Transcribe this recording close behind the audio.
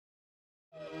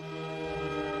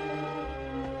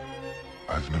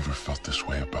I've never felt this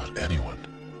way about anyone.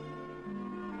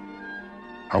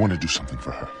 I want to do something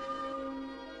for her.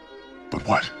 But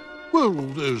what? Well,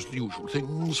 there's the usual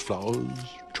things, flowers,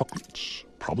 chocolates,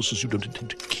 promises you don't intend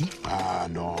to keep. Ah,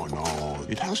 no.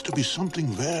 It has to be something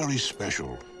very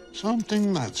special.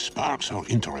 Something that sparks her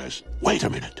interest. Wait a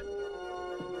minute.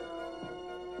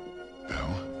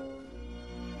 Belle,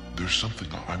 there's something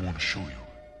I want to show you.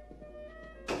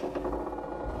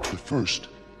 But first,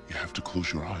 you have to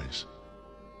close your eyes.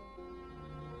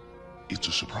 It's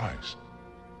a surprise.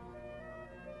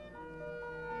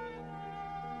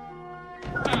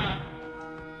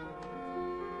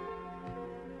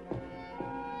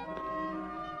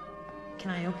 Can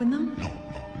I open them? No,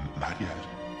 not yet.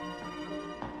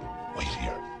 Wait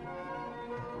here.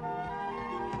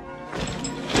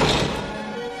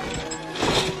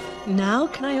 Now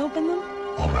can I open them?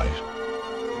 All right.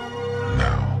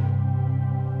 Now.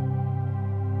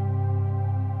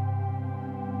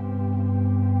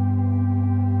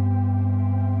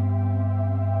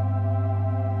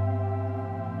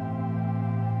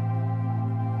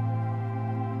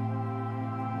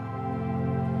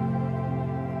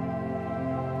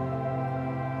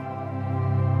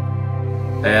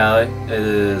 Hey Allie, it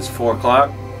is 4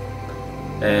 o'clock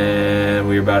and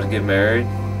we're about to get married.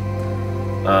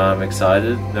 I'm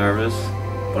excited, nervous,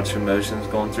 bunch of emotions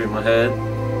going through my head.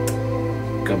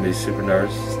 Gonna be super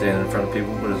nervous standing in front of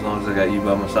people, but as long as I got you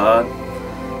by my side,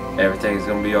 everything's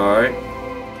gonna be alright.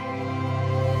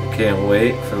 I can't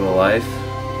wait for the life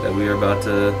that we are about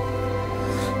to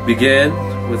begin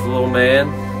with the little man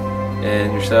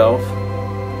and yourself.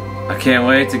 I can't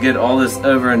wait to get all this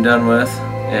over and done with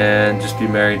and just be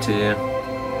married to you.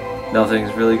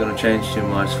 Nothing's really going to change too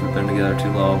much. We've been together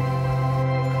too long.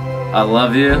 I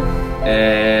love you,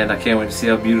 and I can't wait to see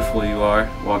how beautiful you are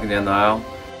walking down the aisle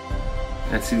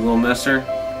and see little mister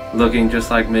looking just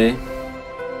like me.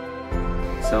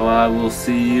 So I will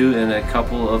see you in a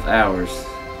couple of hours.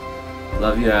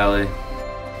 Love you, Allie.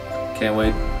 Can't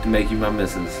wait to make you my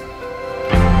missus.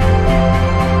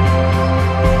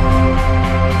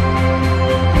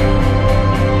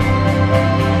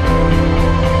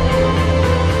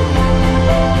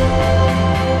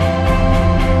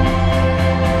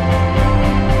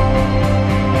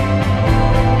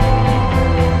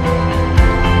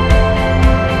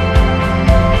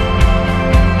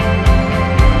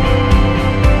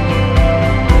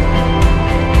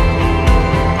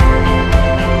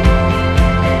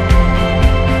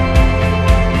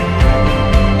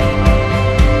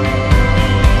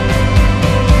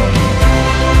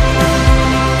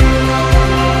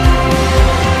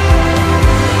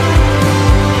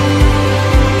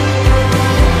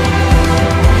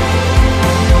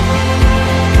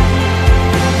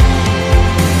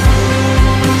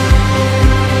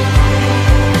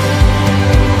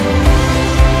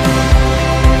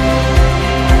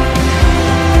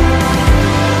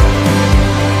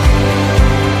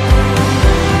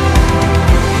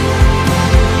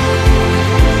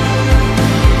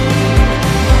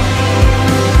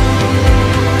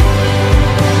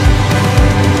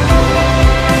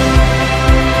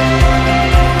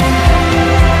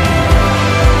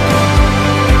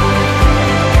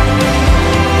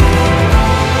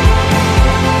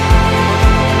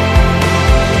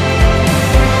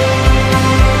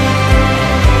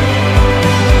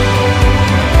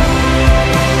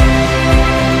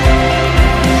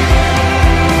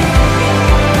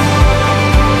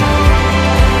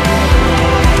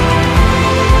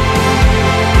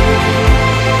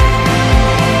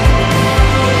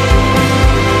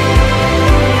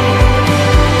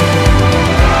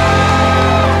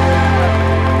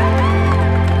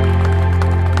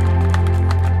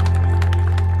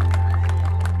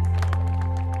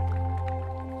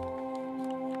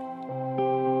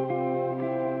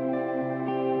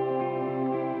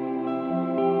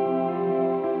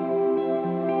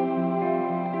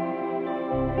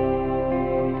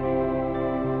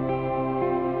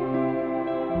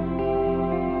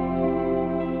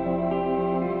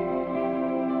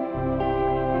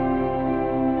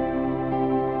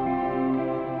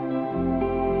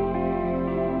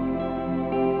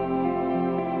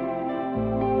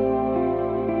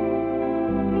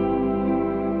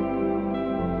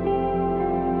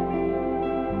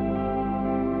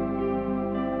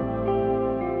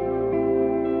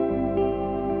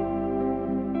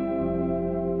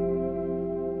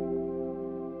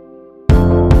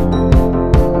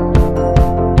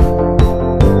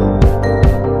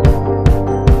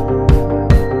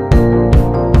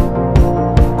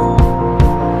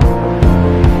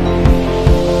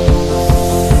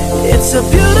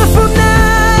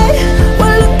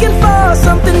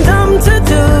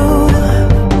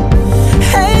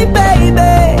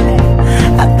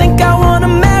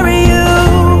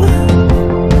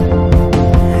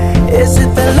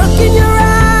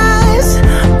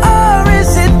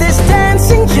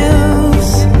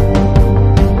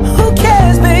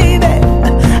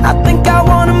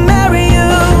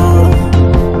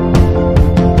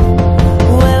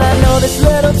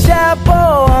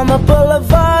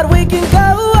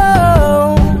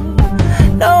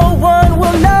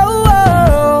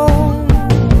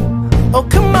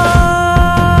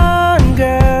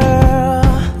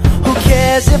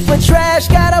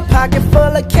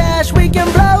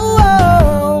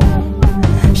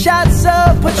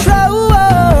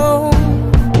 patrol,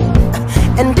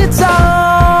 and it's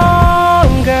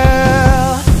on,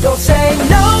 girl. Don't say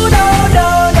no, no, no,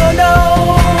 no, no.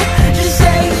 Just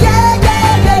say yeah,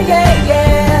 yeah, yeah, yeah,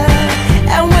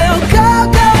 yeah. And we'll go,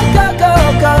 go, go, go,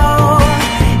 go.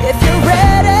 If you're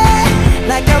ready,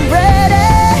 like I'm ready.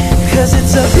 'Cause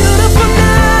it's a beautiful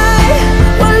night.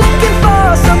 We're looking for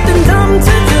something dumb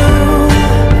to do.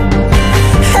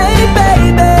 Hey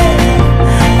baby,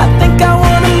 I think I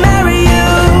wanna marry you.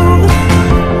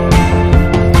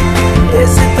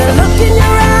 Is it the look in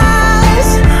your eyes,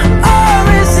 or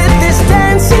is it this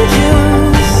dancing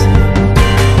juice?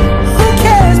 Who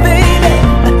cares, baby?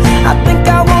 I think I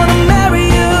wanna marry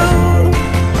you.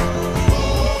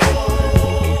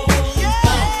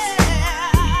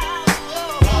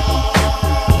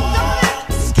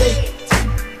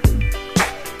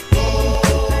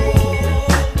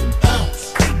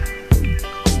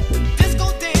 Disco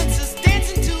dancers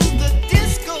dancing to the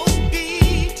disco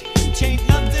beat. Change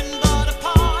nothing but a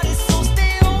party, so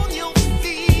stay on your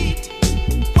feet.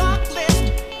 Rock left,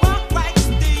 rock right,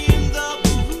 stay in the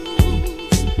groove.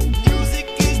 Music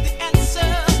is the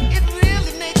answer, it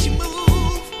really makes you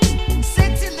move.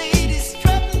 Sexy ladies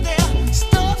strutting their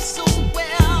stuff so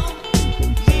well.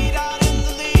 Laid out in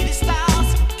the lady styles,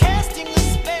 casting a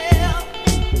spell.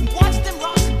 Watch them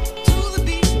rock to the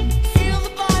beat, feel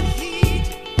the body heat.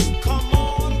 Come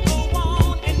on, go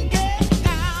on and get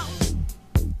down.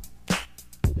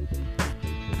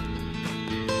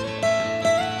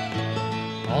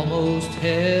 Almost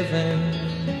heaven,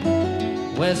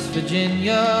 West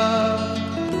Virginia,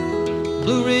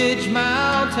 Blue Ridge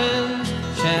Mountains,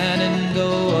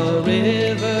 Shenandoah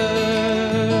River.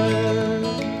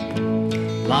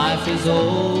 Life is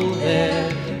old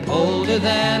there, older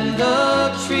than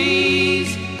the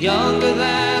trees, younger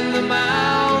than the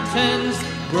mountains,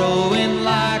 growing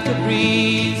like a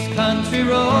breeze. Country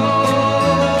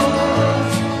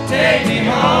roads, take me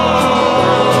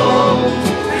home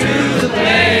to the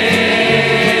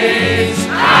place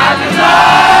I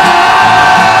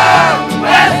belong,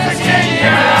 West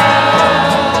Virginia.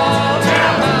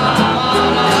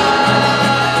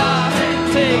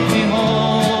 Take me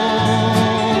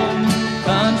home,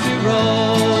 country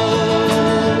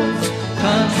roads,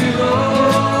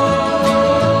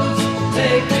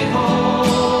 take me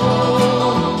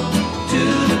home to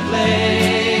the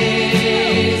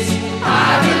place I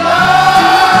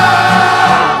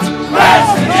belong,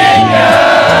 West Virginia.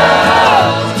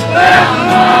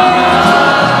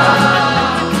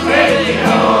 Take me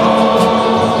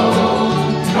home,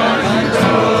 country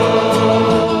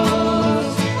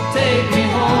roads, take me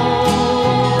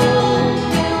home,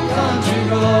 country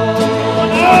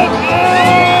roads,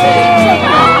 take me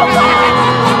home,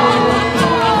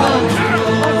 country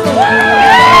roads.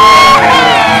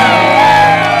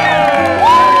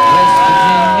 West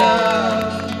Virginia,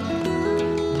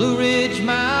 Blue Ridge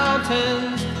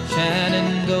Mountains,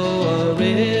 Shenandoah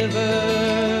River.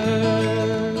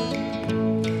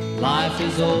 Life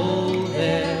is old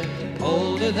there,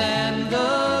 older than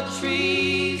the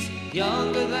trees,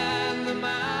 younger than the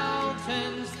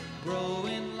mountains,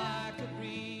 growing like a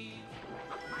breeze.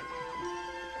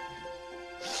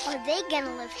 Are they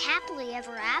gonna live happily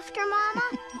ever after, Mama?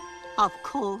 Of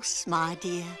course, my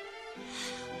dear.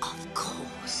 Of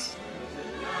course.